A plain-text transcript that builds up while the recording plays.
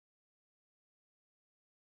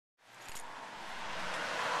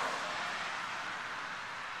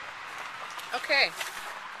Okay,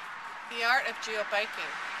 the art of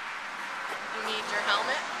geobiking. You need your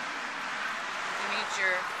helmet, you need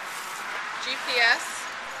your GPS,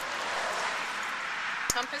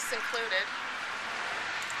 compass included,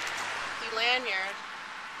 the lanyard,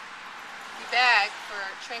 the bag for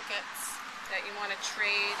trinkets that you want to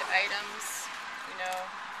trade items, you know,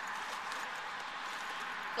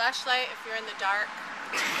 flashlight if you're in the dark.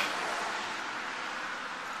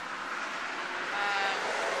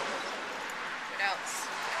 What else?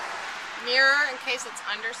 Mirror in case it's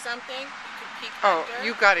under something. You can peek under. Oh,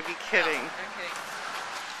 you gotta be kidding. No, I'm kidding.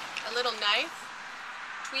 A little knife.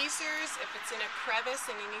 Tweezers if it's in a crevice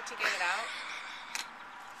and you need to get it out.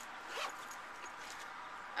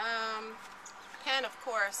 Pen, of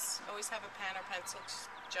course. Always have a pen or pencil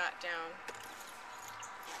to jot down.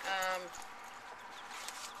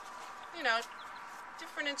 You know,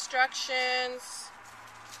 different instructions,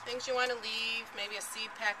 things you want to leave, maybe a seed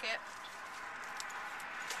packet.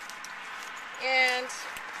 And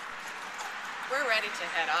we're ready to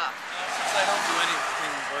head off. Since I don't do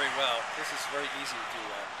anything very well, this is very easy to do.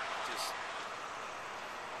 Just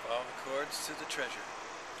follow the cords to the treasure.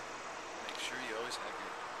 Make sure you always have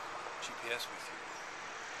your GPS with you.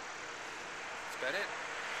 Is that it?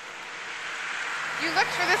 You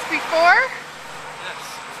looked for this before? Yes.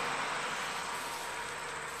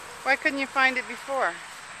 Why couldn't you find it before?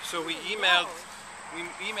 So we emailed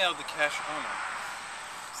the cache owner.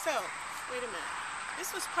 So, wait a minute.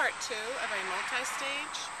 This was part 2 of a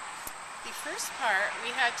multi-stage. The first part, we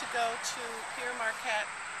had to go to Pierre Marquette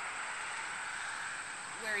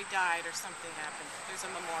where he died or something happened. There's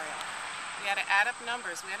a memorial. We had to add up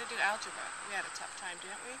numbers. We had to do algebra. We had a tough time,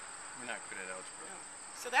 didn't we? We're not good at algebra. No.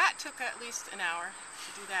 So that took at least an hour to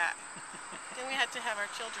do that. Then we had to have our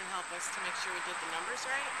children help us to make sure we did the numbers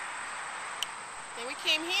right. Then we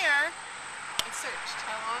came here and searched.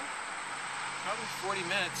 How long? Probably 40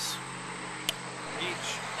 minutes each.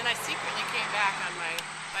 Then I secretly came back on my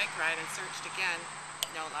bike ride and searched again.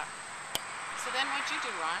 No luck. So then what'd you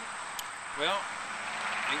do, Ron? Well,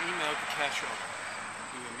 I emailed the cache owner,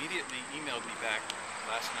 who immediately emailed me back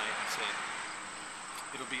last night and said,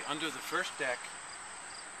 it'll be under the first deck,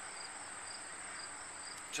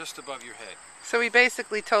 just above your head. So he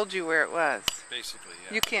basically told you where it was. Basically,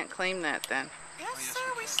 yeah. You can't claim that then. Yes, Oh, yes, sir,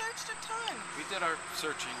 we we can. searched a ton. We did our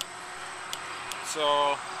searching.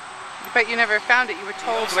 So But you never found it. You were he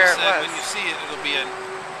told also where it said was. when you see it, it'll be an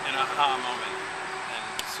aha moment. And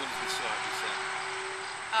as soon as we saw it, he said,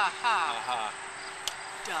 Aha. aha.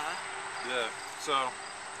 Duh. Yeah. So,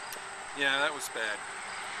 yeah, that was bad.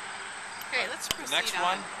 Okay, let's proceed The next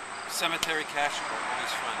on. one, cemetery cache,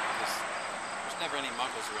 always fun because there's never any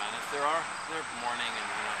muggles around. If there are, they're mourning and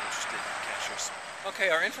they're not interested in cachers.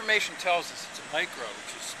 Okay, our information tells us it's a micro,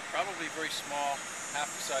 which is probably very small,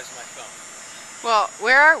 half the size of my thumb. Well,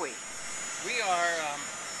 where are we? We are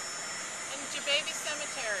In Jababy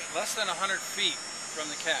Cemetery. less than 100 feet from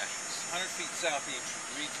the cache. It's 100 feet southeast.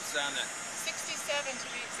 Reads us down that 67 to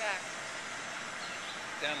be exact.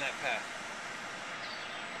 path.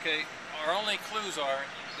 Okay, our only clues are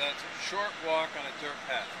that it's a short walk on a dirt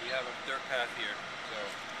path. We have a dirt path here, so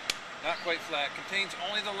not quite flat. Contains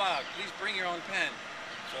only the log. Please bring your own pen.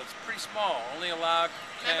 So it's pretty small. Only a log.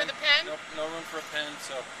 Remember the pen? No room for a pen,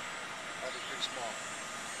 so probably pretty small.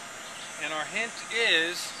 And our hint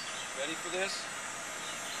is, ready for this?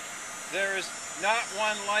 There is not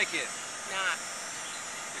one like it. Not.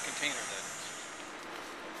 The container, that is.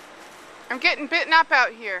 I'm getting bitten up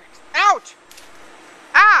out here. Ouch!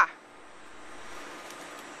 Ah!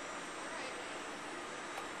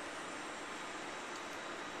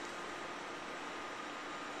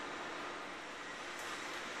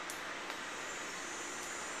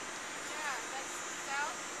 Yeah, that's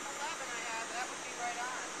south 11 I have. That would be right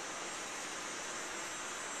on.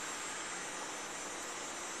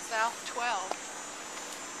 South 12.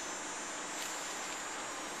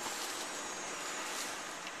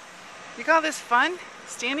 You got all this fun?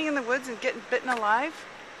 Standing in the woods and getting bitten alive?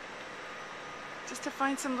 Just to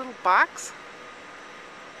find some little box?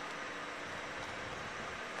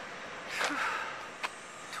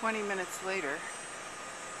 20 minutes later,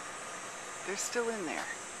 they're still in there.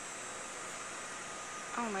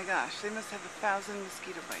 Oh my gosh, they must have 1,000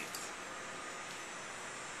 mosquito bites.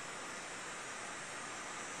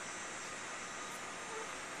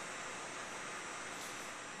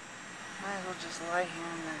 Might as well just lie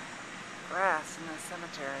here in the grass in the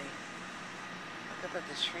cemetery. Look up at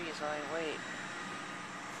the trees while I wait.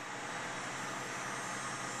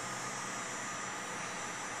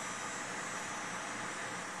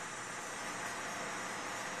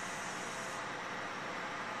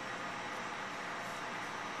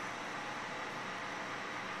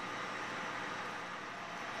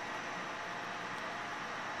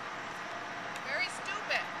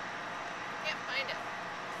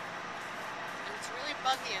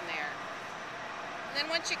 tricky in there. And then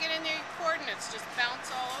once you get in there, your coordinates just bounce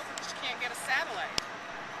all over because you can't get a satellite.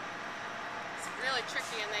 It's really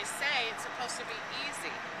tricky, and they say it's supposed to be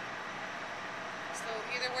easy. So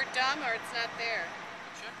either we're dumb or it's not there.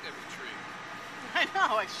 Checked every tree. I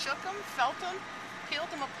know, I shook them, felt them, peeled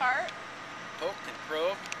them apart. Poked and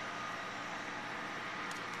probed.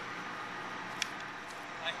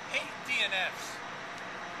 I hate DNFs.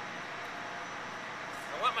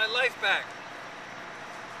 I want my life back.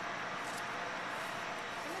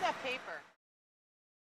 Give me that paper.